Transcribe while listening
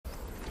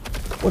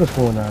What is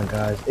going on,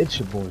 guys? It's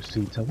your boy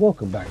Sita.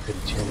 Welcome back to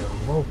the channel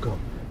and welcome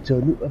to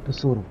a new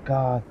episode of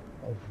God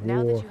of Now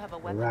that War you have a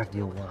weapon to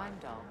deal with Ragnarok.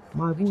 Heimdall,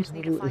 My we voice just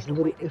need to is find a a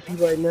little way to iffy get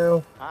right there.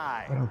 now,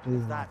 Aye, but I'm feeling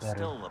is a lot that better.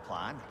 still the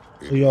plan?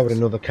 So It you already is.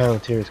 know the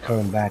commentary is I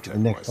coming will back in the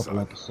protect my next couple son.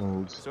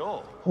 episodes.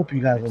 So, Hope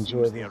you guys it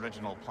enjoy seems the them.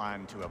 original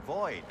plan to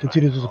avoid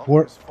Continue to Ragnarok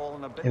support, has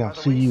fallen a bit and by I'll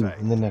the see you wayside.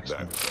 in the next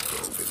one.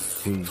 That's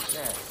proven. Peace.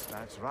 Yes,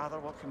 that's rather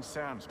what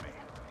concerns me.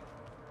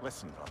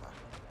 Listen, brother,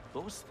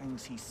 those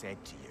things he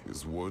said to you.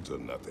 His words are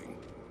nothing.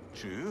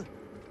 True,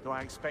 though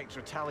I expect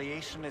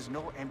retaliation is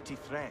no empty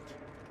threat.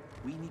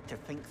 We need to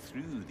think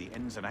through the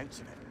ins and outs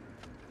of it.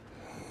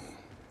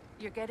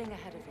 You're getting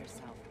ahead of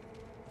yourself.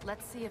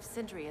 Let's see if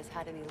Sindri has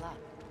had any luck.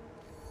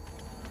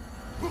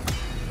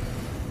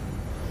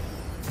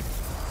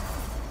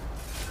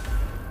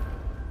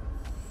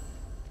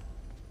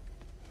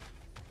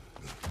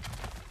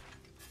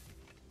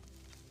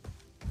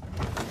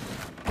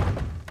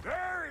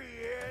 There he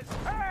is!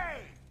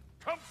 Hey!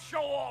 Come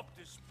show off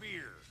the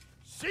spear.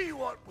 See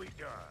what we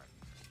done.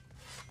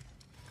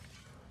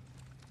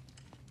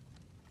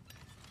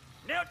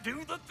 Now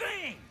do the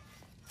thing!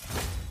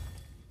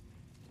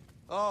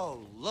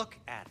 Oh, look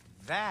at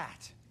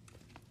that.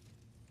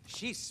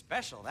 She's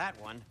special, that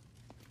one.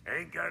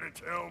 Ain't gotta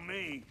tell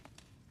me.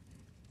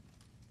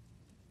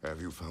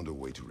 Have you found a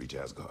way to reach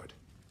Asgard?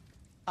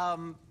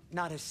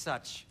 Not as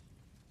such.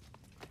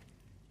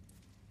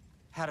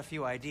 Had a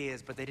few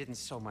ideas, but they didn't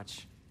so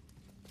much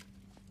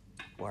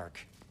work.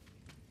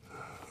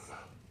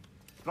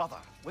 Brother,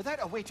 without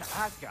a way to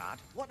Asgard,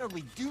 what are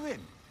we doing?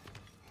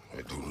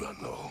 I do not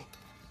know.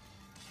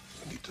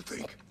 I need to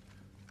think.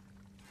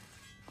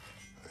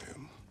 I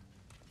am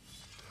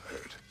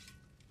tired.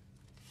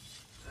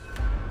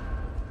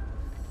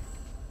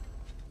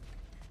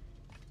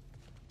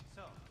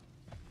 So,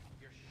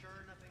 you're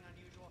sure nothing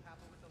unusual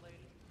happened with the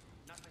lady?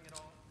 Nothing at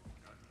all?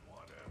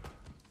 Whatever.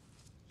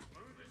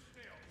 Smooth as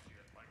snail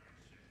shit like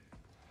it's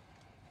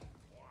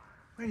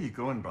Where are you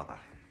going, brother?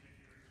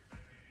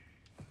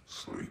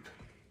 Sleep.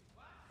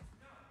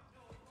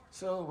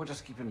 So we're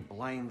just keeping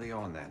blindly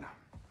on then,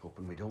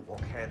 hoping we don't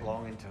walk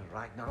headlong into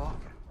Ragnarok.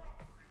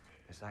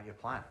 Is that your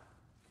plan?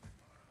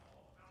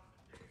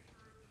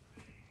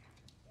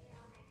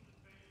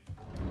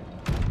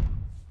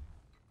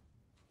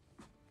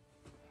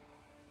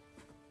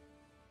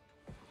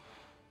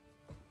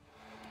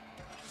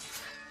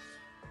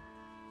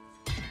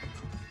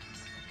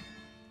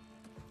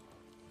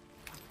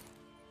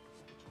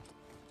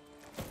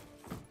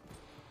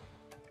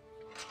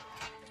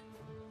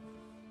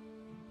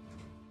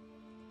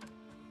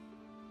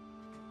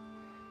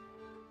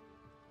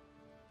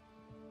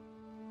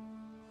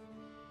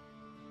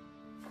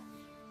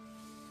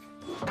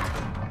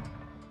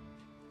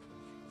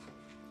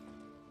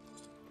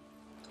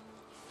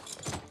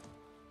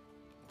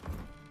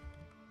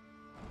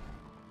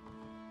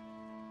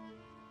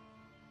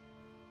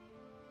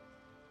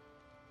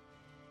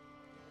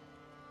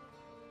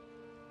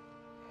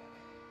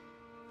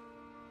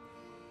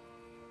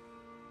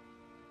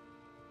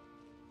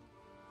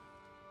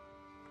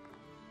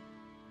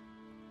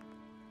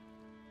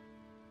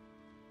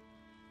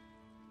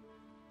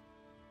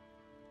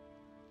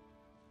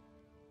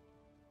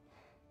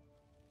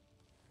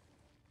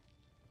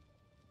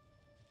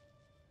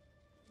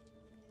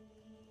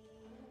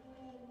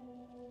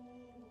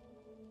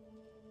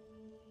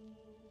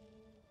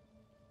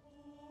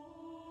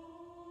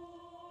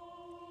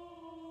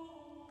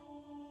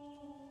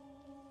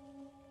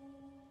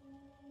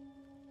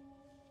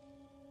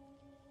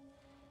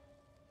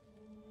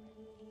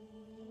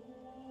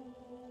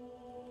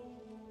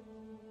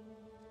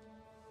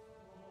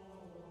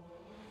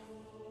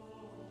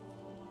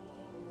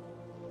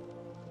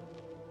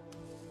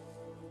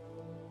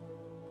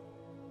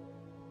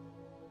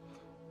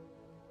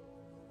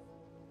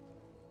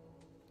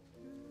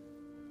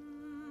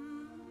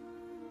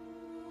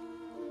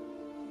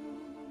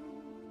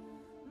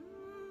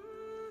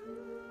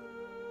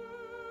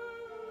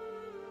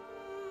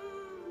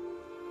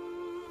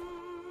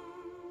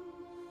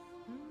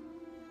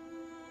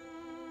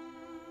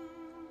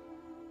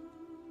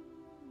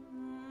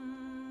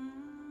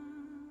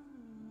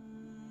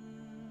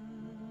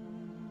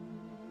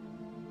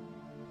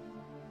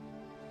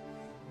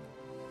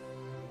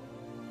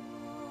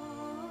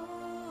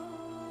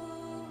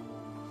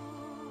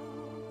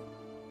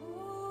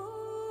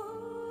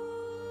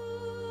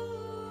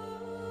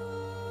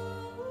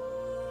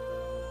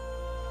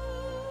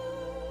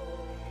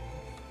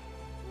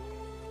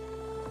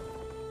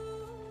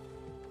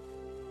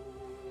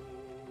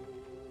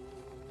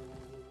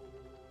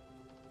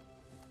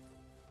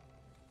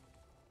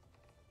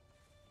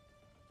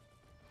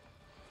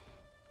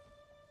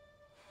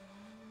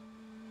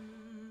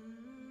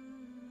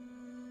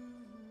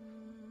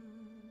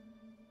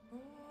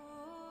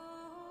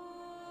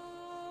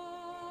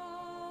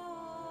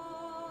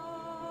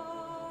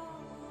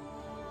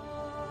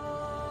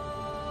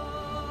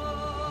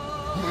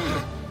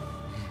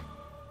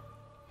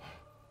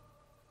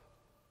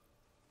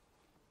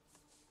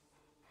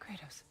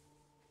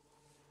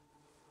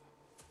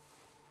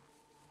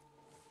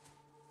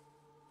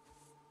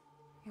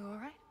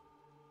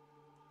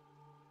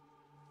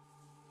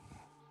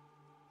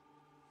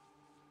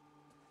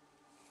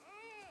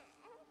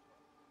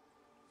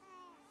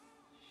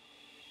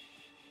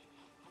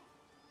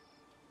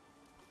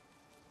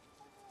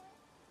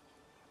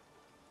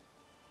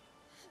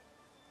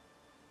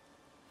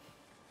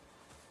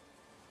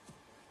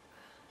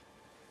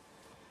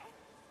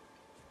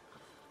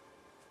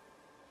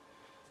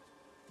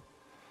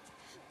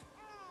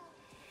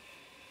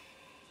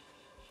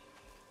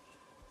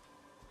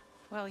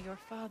 Well, your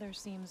father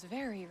seems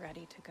very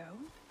ready to go.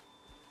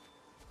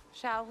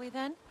 Shall we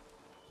then?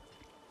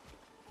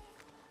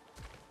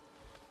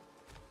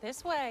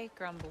 This way,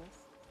 Grumbles.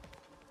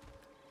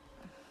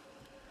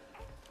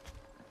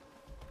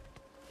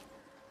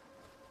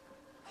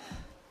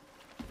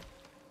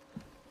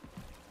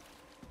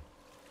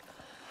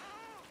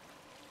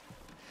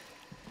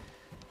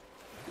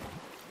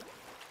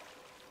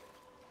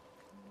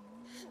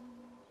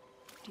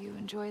 Do you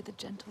enjoy the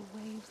gentle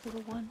waves,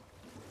 little one?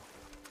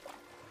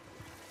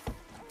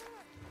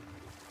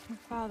 Your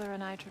father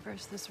and I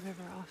traverse this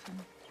river often.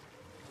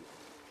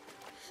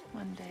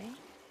 One day,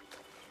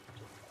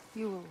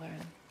 you will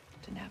learn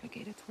to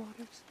navigate its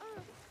waters.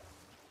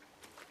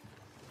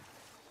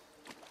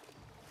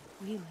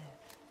 We live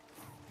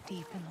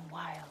deep in the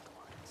wild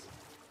woods.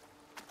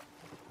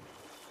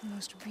 The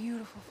most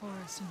beautiful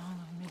forest in all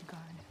of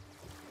Midgard.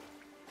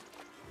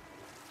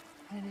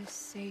 And it is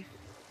safe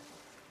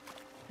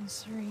and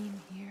serene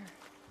here.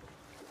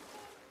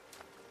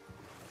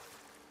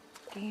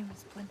 Game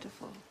is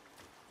plentiful,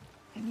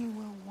 and you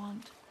will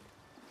want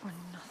for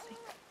nothing.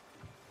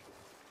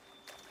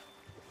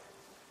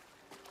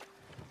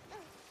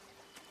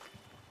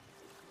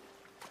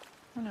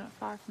 We're not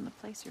far from the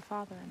place your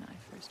father and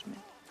I first met.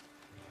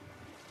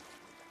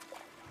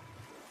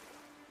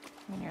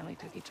 We nearly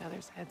took each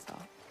other's heads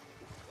off.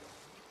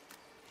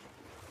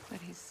 But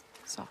he's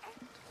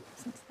softened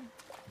since then.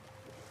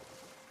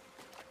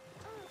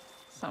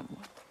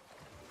 Somewhat.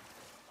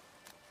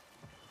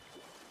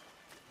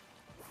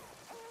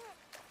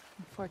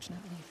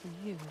 Unfortunately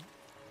for you,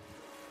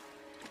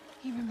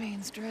 he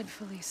remains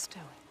dreadfully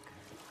stoic.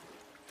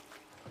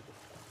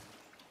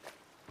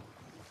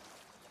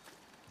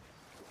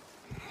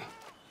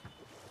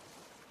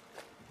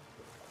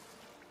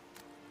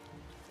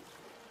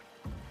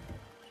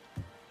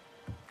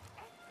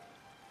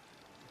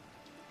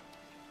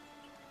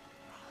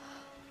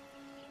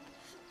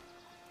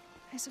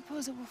 I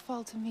suppose it will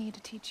fall to me to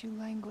teach you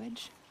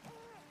language.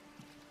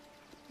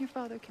 Your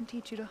father can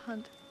teach you to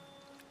hunt.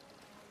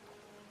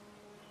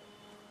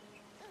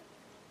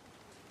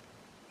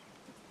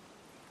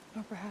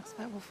 Or perhaps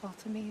that will fall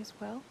to me as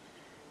well,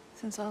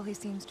 since all he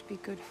seems to be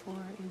good for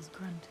is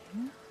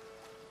grunting.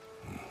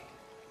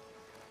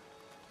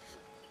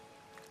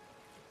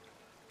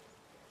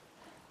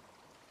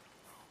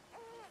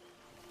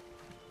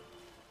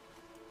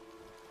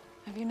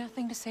 Have you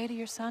nothing to say to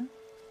your son?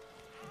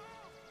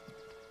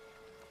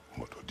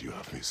 What would you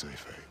have me say,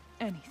 Faye?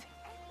 Anything.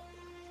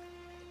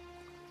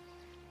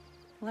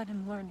 Let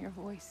him learn your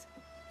voice.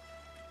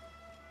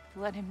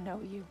 Let him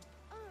know you.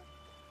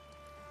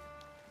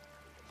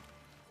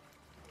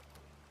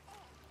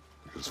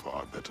 He is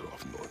far better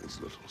off knowing as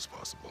little as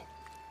possible.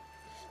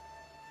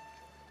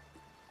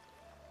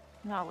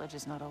 Knowledge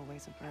is not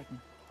always a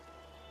burden.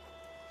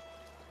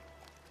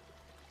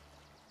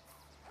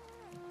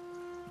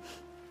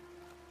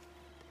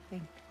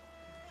 Think.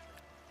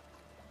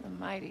 The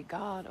mighty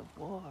god of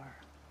war,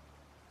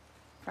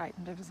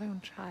 frightened of his own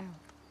child.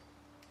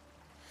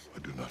 I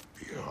do not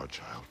fear our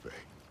child, Faye.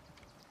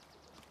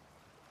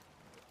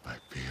 I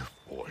fear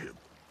for him.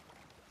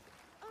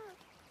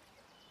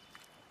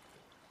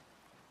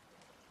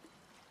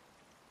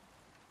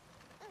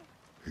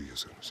 He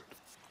is innocent.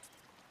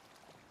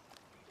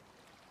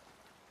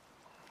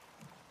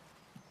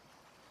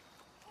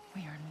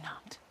 We are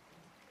not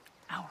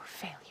our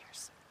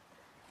failures.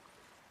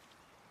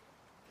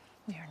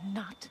 We are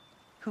not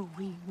who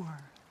we were.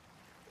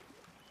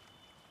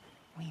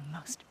 We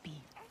must be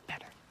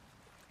better.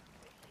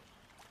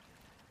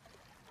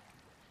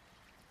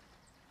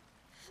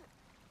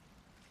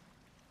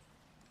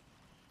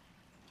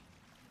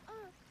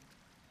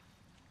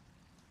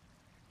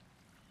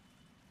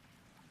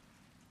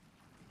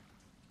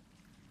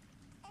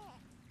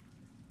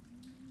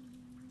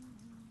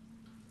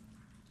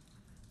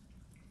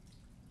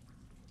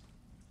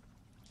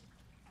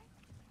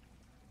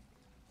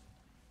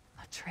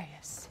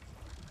 Atreus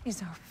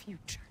is our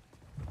future.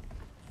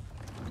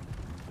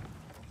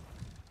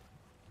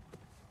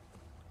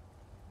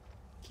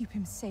 Keep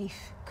him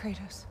safe,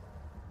 Kratos.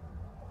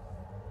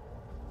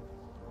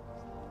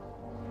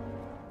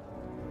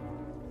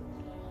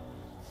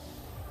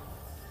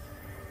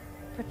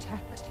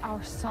 Protect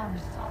our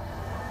son.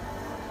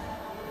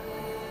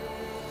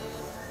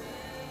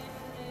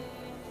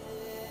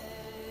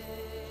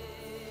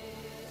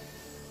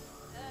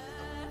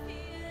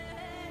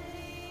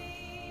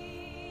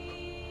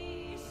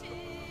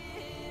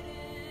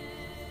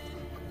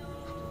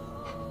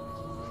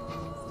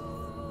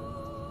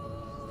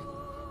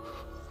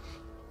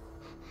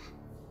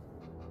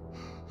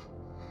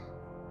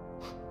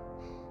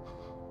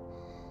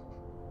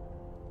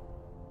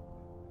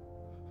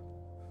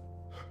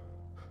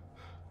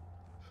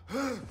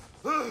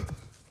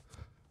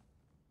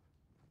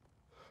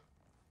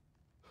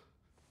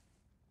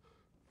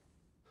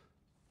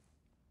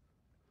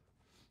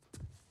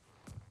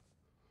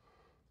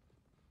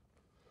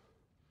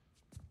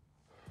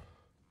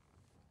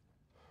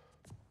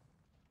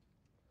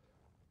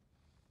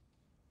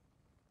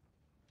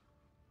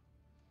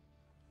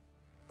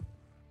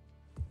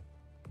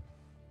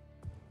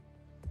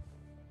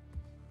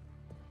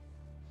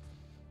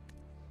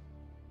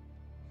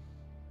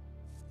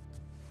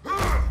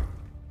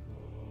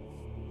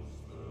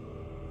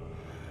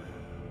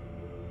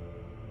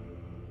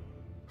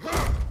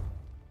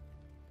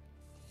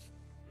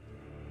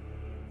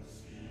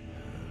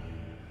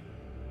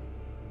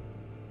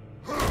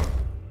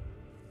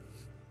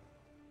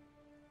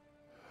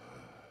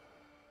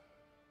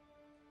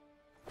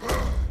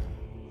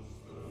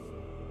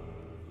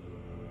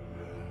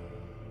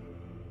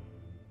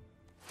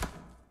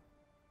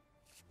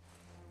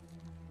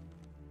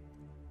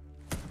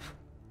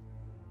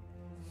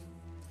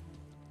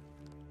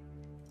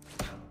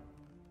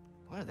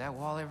 did that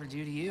wall ever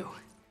do to you?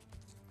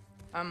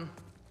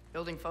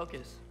 Building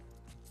focus.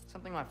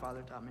 Something my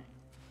father taught me.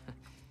 Did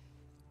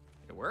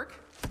it work?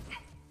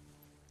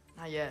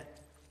 Not yet.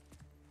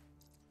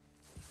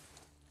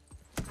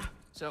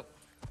 So,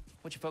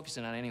 what you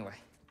focusing on anyway?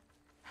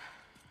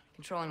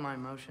 Controlling my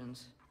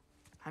emotions.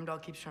 Heimdall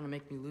keeps trying to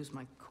make me lose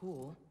my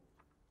cool.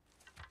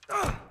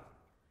 I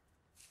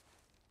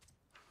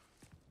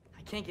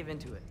can't give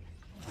into it.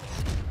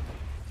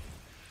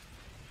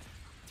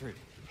 Thrud,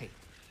 hey,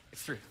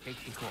 it's Thrud. Hey,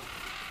 be cool.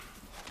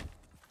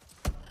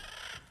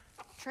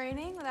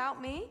 Training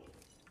without me?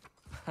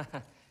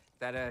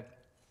 That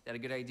a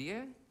good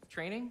idea?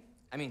 Training?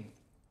 I mean,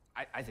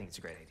 I think it's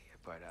a great idea,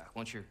 but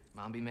won't your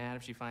mom be mad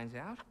if she finds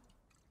out?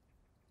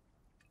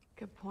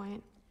 Good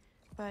point.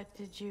 But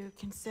did you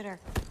consider?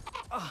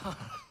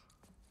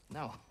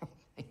 No,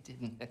 I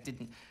didn't. That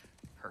didn't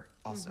hurt,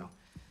 also.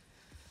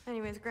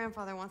 Anyways,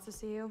 grandfather wants to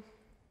see you.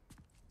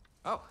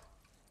 Oh,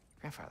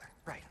 grandfather.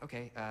 Right,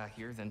 okay.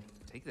 Here, then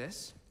take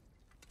this.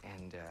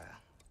 And,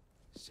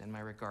 send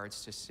my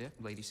regards to Sif,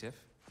 Lady Sif.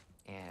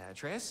 And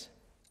Atreus.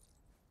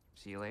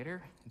 See you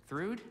later. And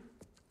Thrud.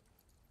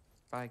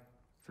 Bye,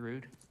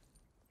 Thrud.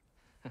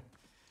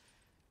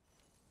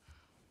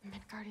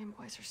 Midgardian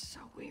boys are so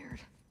weird.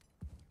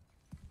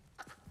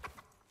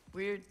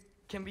 Weird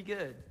can be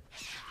good.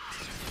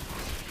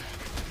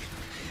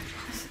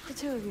 It's the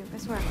two of you, I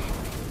swear.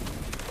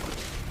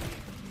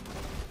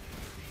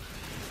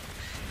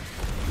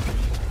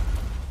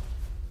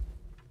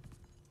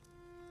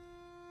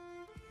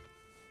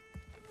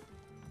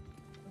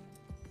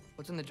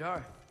 What's in the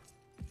jar?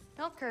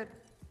 Milk curd,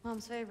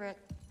 Mom's favorite.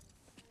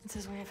 It's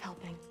his way of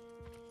helping.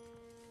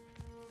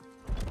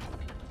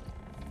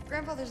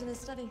 Grandfather's in his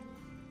study.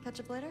 Catch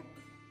up later?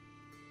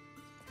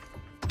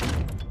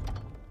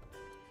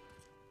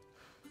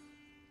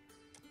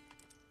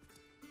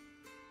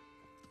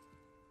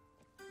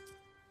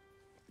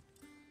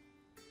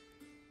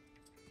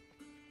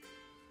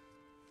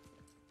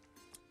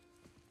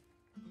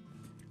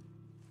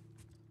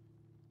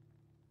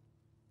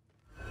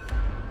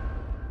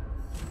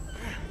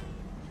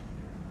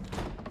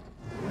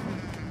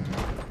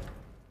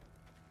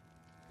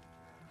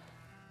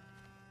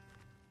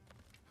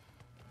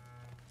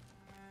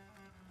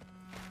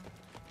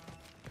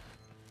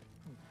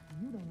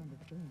 You don't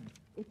understand.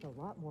 It's a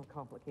lot more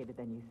complicated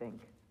than you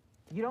think.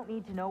 You don't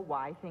need to know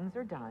why things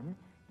are done.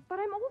 But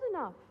I'm old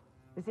enough.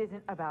 This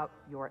isn't about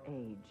your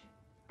age.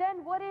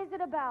 Then what is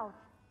it about?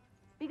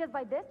 Because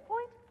by this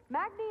point,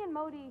 Magni and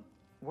Modi...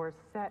 Were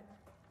set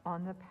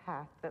on the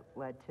path that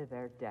led to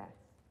their deaths.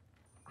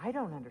 I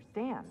don't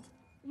understand.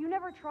 You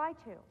never try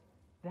to.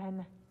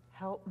 Then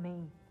help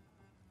me.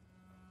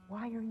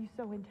 Why are you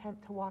so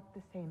intent to walk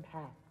the same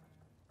path?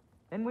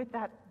 And with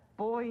that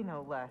boy,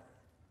 no less.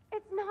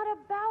 It's not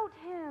about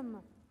him.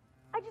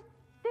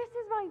 This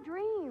is my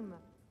dream.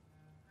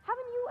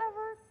 Haven't you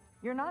ever...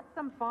 You're not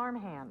some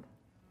farmhand.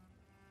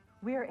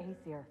 We're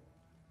Aesir.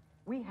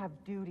 We have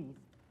duties,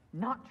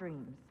 not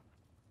dreams.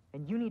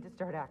 And you need to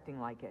start acting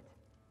like it.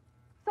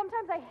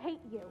 Sometimes I hate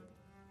you.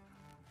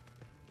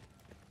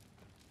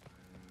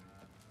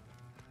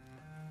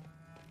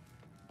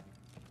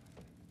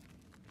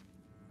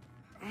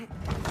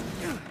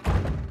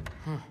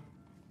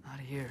 Not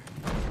here.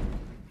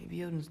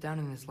 Maybe Odin's down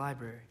in this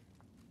library.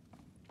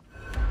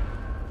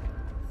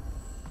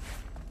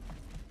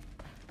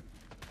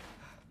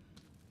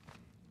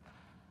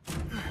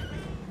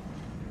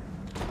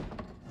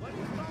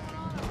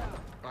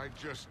 I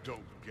just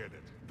don't get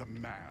it. The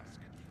mask.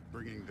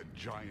 Bringing the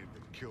giant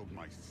that killed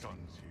my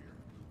sons here.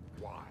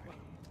 Why?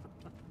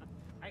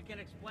 I can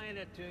explain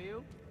it to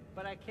you,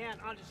 but I can't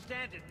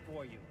understand it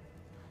for you.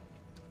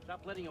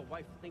 Stop letting your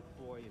wife think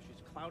for you.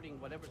 She's clouding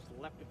whatever's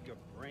left of your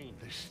brain.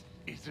 This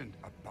isn't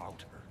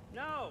about her.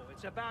 No,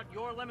 it's about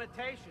your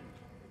limitations.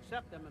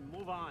 Accept them and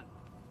move on.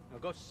 Now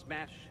go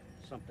smash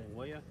something,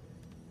 will you?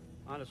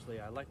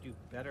 Honestly, I liked you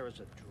better as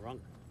a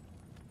drunk.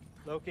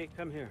 Loki,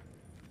 come here.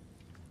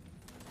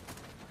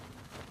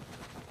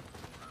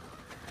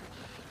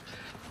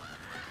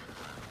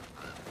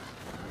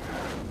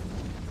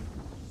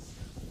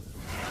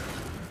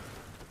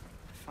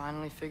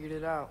 Finally figured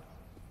it out.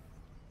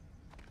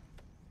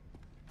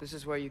 This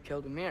is where you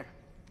killed Ymir,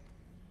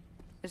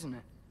 isn't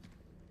it?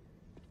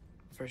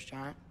 First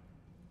giant.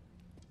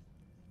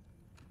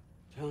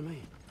 Tell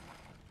me,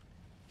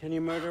 can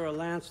you murder a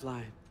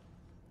landslide?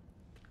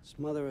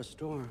 Smother a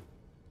storm?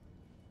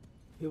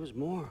 He was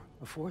more,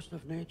 a force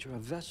of nature, a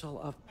vessel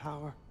of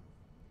power.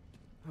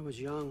 I was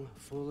young,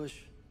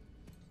 foolish,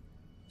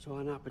 saw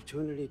an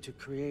opportunity to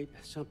create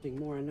something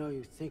more. I know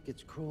you think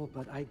it's cruel,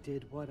 but I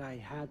did what I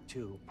had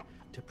to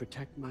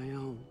protect my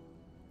own.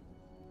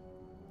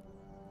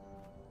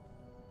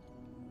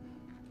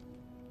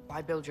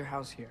 Why build your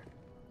house here?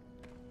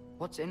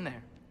 What's in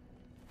there?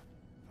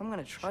 I'm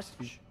gonna trust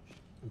you.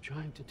 I'm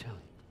trying to tell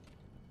you.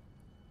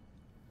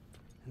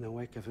 In the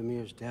wake of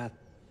Ymir's death,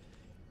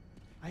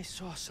 I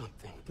saw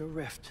something. The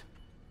rift.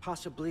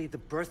 Possibly the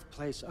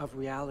birthplace of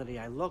reality.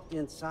 I looked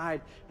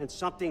inside, and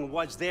something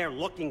was there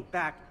looking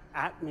back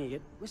at me.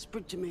 It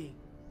whispered to me,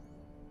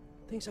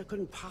 Things I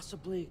couldn't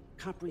possibly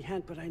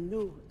comprehend, but I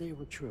knew they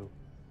were true.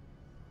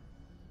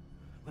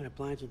 When it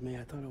blinded me,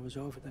 I thought it was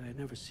over, that I'd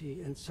never see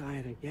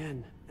inside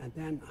again. And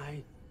then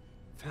I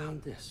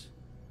found this.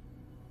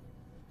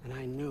 And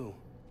I knew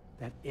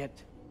that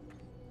it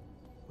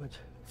would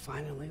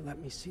finally let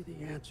me see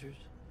the answers.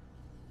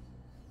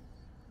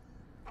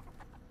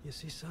 You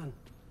see, son,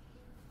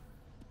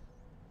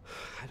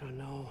 I don't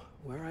know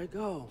where I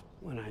go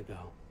when I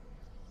go.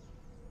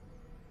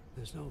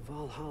 There's no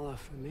Valhalla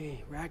for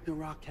me.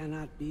 Ragnarok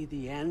cannot be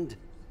the end.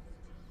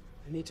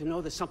 I need to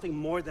know there's something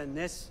more than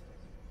this.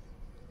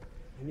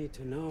 I need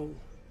to know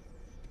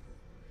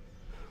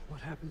what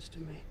happens to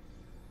me.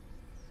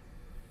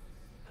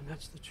 And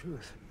that's the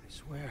truth, I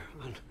swear,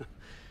 on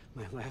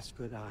my last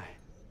good eye.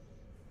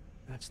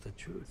 That's the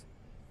truth.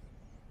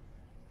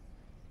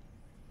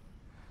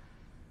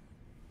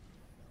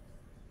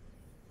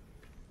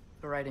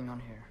 The writing on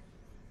here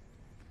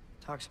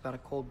talks about a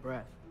cold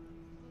breath.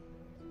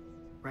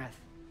 Breath.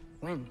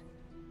 Wind.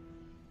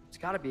 It's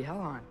gotta be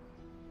Helheim.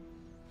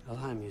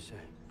 Helheim, you say?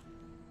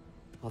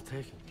 I'll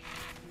take it.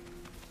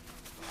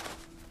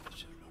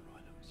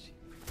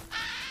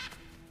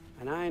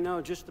 And I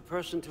know just the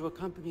person to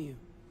accompany you.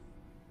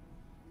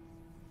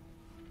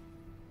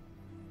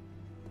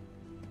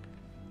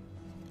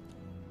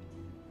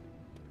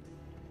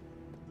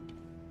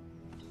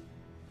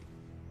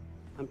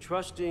 I'm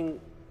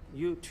trusting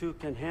you two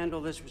can handle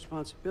this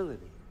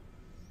responsibility.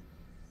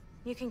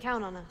 You can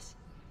count on us.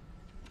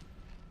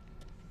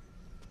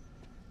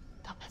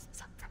 Don't mess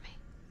this up for me.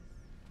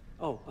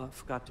 Oh,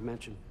 forgot to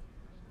mention,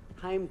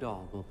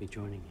 Heimdall will be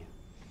joining you.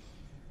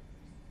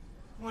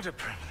 What a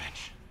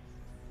privilege.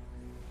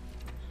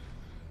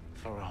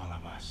 For all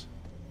of us.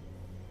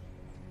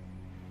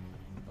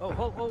 Oh,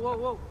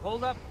 whoa,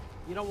 hold up.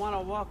 You don't want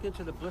to walk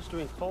into the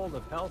blistering cold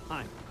of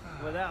Helheim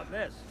without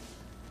this.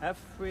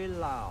 Every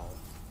Lau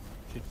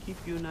should keep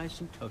you nice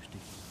and toasty.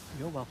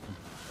 You're welcome.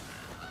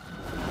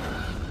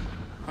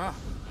 Huh.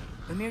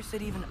 Ymir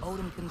said even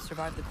Odin couldn't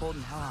survive the cold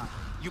in Helheim.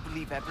 You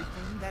believe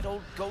everything that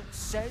old goat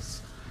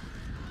says?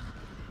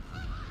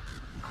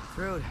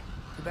 Rude.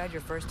 Too bad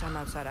your first time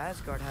outside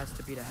Asgard has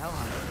to be to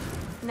Helheim.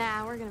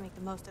 Nah, we're gonna make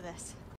the most of this.